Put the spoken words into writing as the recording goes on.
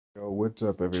Yo, what's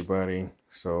up, everybody?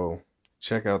 So,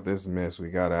 check out this mess we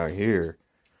got out here.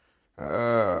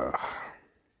 Uh,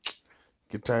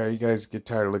 you guys get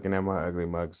tired of looking at my ugly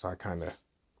mug, so I kind of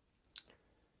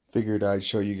figured I'd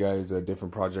show you guys a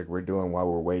different project we're doing while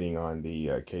we're waiting on the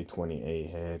K20a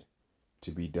head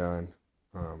to be done.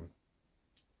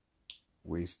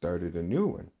 We started a new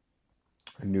one,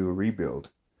 a new rebuild.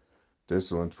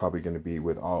 This one's probably going to be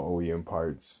with all OEM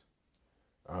parts.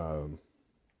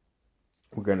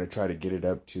 We're going to try to get it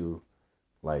up to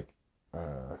like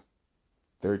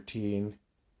 13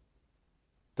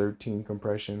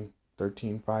 compression,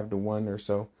 13 5-to-1 or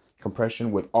so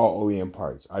compression with all OEM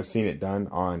parts. I've seen it done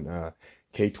on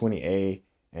K20a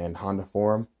and Honda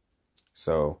Forum.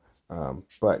 So,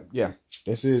 but yeah,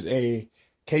 this is a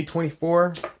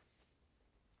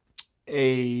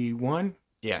K24a1.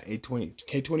 Yeah,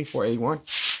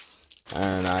 K24a1.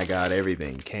 And I got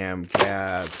everything: cam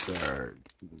caps, or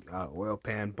oil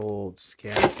pan bolts,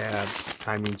 cam caps,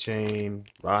 timing chain,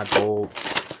 rod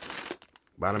bolts,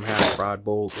 bottom half rod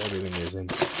bolts. Everything is in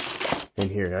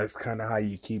here. That's kind of how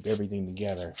you keep everything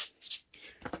together.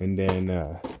 And then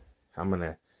I'm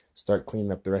gonna start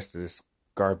cleaning up the rest of this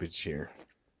garbage here.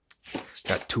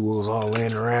 Got tools all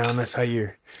laying around. That's how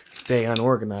you stay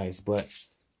unorganized. But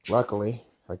luckily,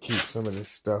 I keep some of this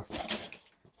stuff.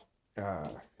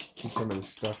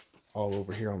 All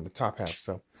over here on the top half.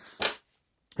 So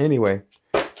anyway,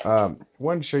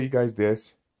 wanted to show you guys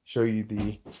this. Show you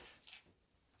the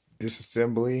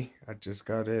disassembly. I just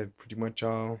got it pretty much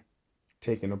all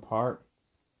taken apart,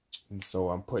 and so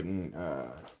I'm putting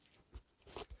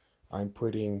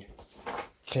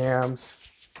cams.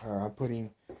 I'm putting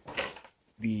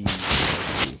the.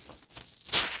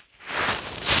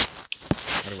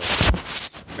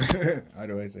 How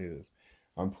do I say this?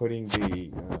 I'm putting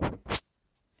the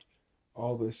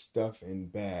all this stuff in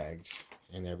bags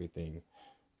and everything.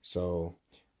 So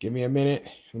give me a minute.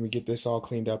 Let me get this all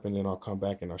cleaned up, and then I'll come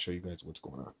back and I'll show you guys what's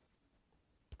going on.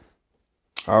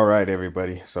 All right,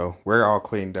 everybody. So we're all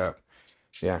cleaned up.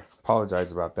 Yeah,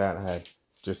 apologize about that. I had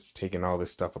just taken all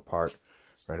this stuff apart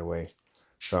right away.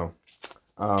 So,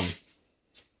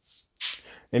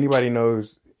 anybody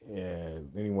knows,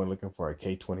 anyone looking for a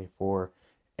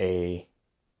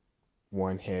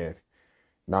K24a1 head,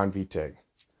 non-VStack,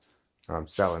 I'm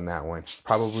selling that one,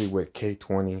 probably with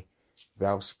K20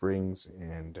 valve springs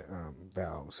and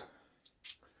valves.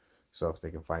 So if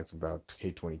they can find some about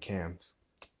K20 cams,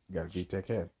 you got a VStack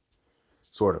head.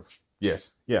 Sort of.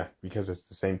 Yes. Yeah, because it's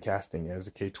the same casting as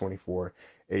the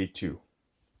K24a2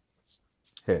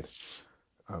 head.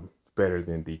 Better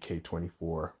than the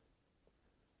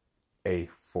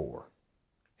K24a4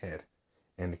 head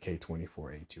and the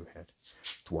K24a2 head.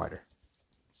 It's wider.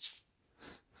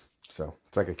 So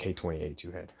it's like a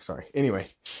K20a2 head. Sorry. Anyway,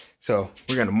 so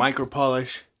we're going to micro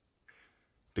polish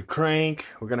the crank.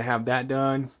 We're going to have that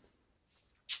done.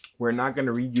 We're not going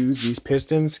to reuse these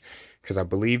pistons because I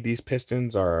believe these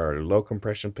pistons are low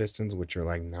compression pistons, which are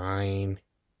like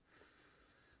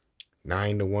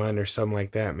 9-to-1 or something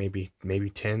like that. Maybe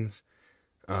 10s.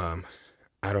 I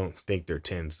don't think they're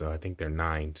 10s though. I think they're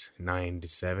 9s,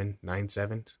 9-7,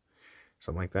 9-7s,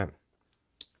 something like that.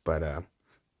 But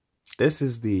this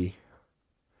is the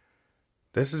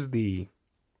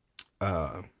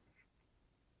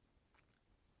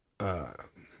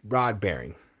rod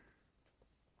bearing.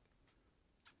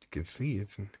 You can see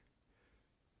it's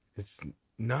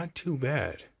not too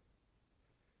bad.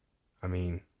 I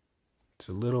mean, it's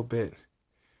a little bit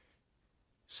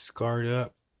scarred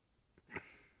up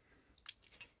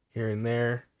here and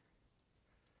there.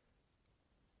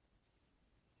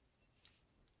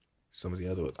 Some of the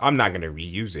other ones, I'm not going to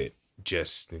reuse it,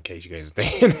 just in case you guys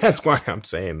think. That's why I'm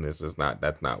saying this is not,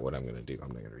 that's not what I'm going to do. I'm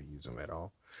not going to reuse them at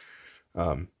all.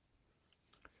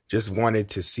 Just wanted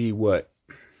to see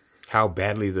how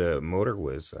badly the motor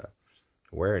was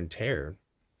wear and tear.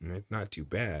 It's not too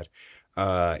bad.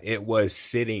 It was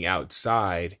sitting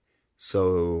outside,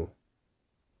 so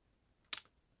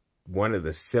one of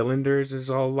the cylinders is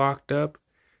all locked up.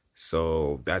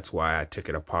 So that's why I took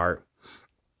it apart.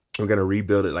 We're going to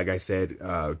rebuild it, like I said,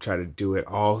 try to do it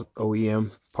all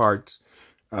OEM parts,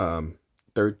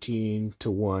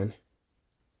 13-to-1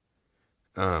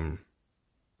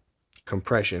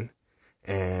 compression.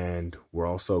 And we're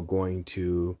also going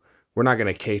to, we're not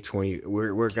going to K20,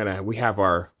 we're going to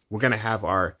have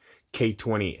our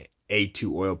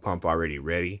K20a2 oil pump already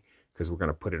ready, because we're going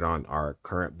to put it on our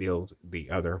current build,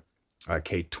 the other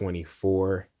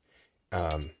K24.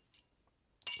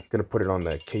 Gonna put it on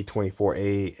the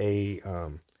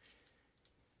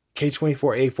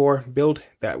K24a4 build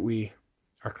that we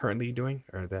are currently doing,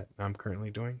 or that I'm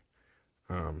currently doing.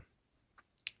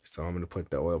 So I'm going to put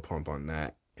the oil pump on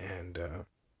that, and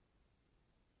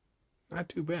not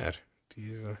too bad,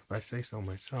 if I say so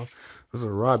myself. Those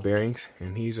are rod bearings,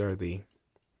 and these are the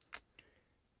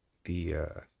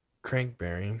crank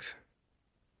bearings.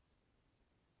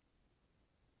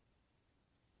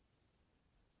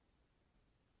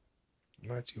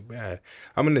 Not too bad.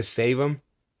 I'm going to save them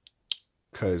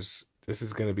because this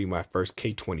is going to be my first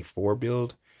K24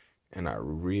 build, and I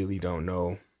really don't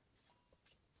know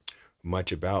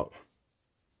much about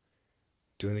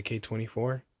doing the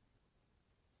K24.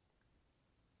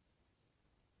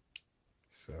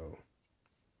 So,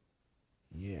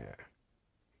 yeah,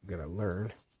 we're going to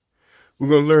learn. We're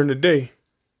going to learn today.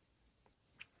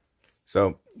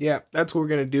 So, yeah, that's what we're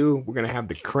going to do. We're going to have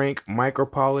the crank micro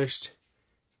polished.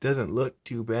 Doesn't look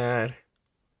too bad.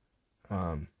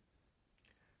 We're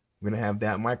going to have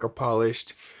that micro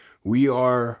polished. We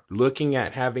are looking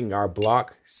at having our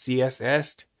block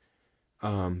CSS'd.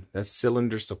 That's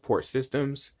cylinder support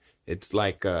systems. It's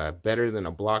like better than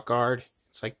a block guard.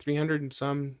 It's like $300 and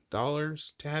some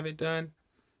to have it done.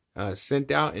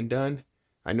 Sent out and done.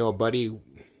 I know a buddy.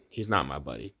 He's not my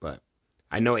buddy, but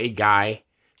I know a guy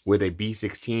with a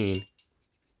B16.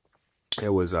 It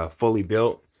was fully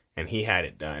built, and he had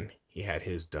it done. He had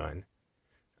his done.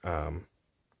 So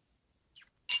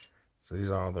these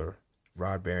are all the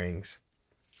rod bearings,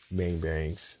 main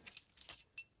bearings,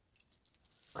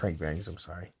 crank bearings, I'm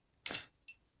sorry.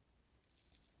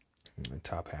 And the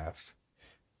top halves.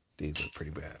 These are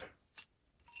pretty bad.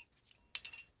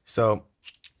 So,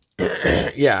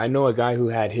 yeah, I know a guy who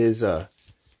had his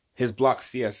block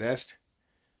CSS'd,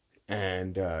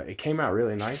 and it came out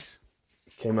really nice.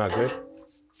 It came out good.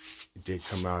 It did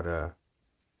come out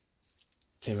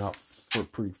for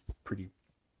pretty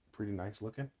nice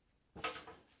looking.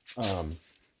 I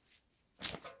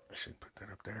should put that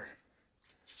up there.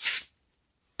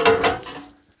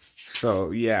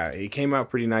 So yeah, it came out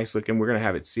pretty nice looking. We're gonna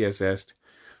have it CSS'd.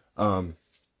 The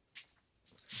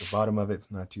bottom of it's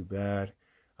not too bad.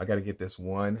 I gotta get this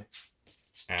one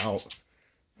out.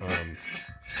 I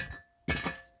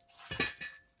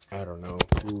don't know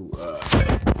who.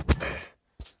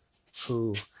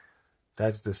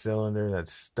 That's the cylinder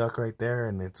that's stuck right there,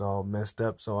 and it's all messed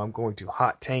up. So I'm going to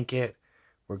hot tank it.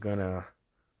 We're gonna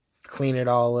clean it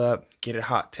all up, get it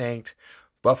hot tanked,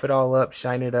 buff it all up,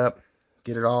 shine it up,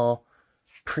 get it all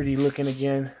pretty looking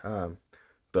again.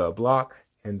 The block,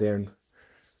 and then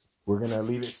we're gonna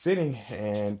leave it sitting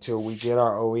until we get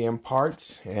our OEM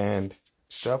parts and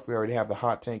stuff. We already have the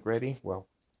hot tank ready. Well,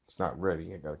 it's not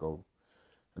ready. I gotta go.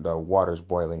 The water's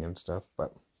boiling and stuff,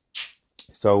 but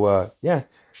so yeah,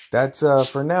 that's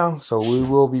for now. So we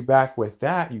will be back with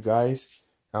that, you guys.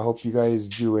 I hope you guys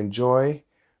do enjoy.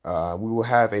 We will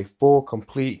have a full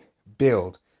complete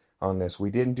build on this. We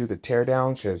didn't do the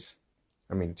teardown because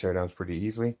teardown's pretty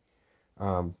easily.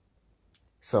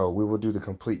 So we will do the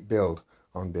complete build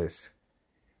on this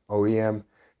OEM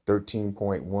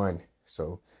 13.1.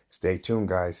 So stay tuned,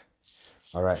 guys.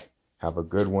 All right, have a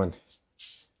good one.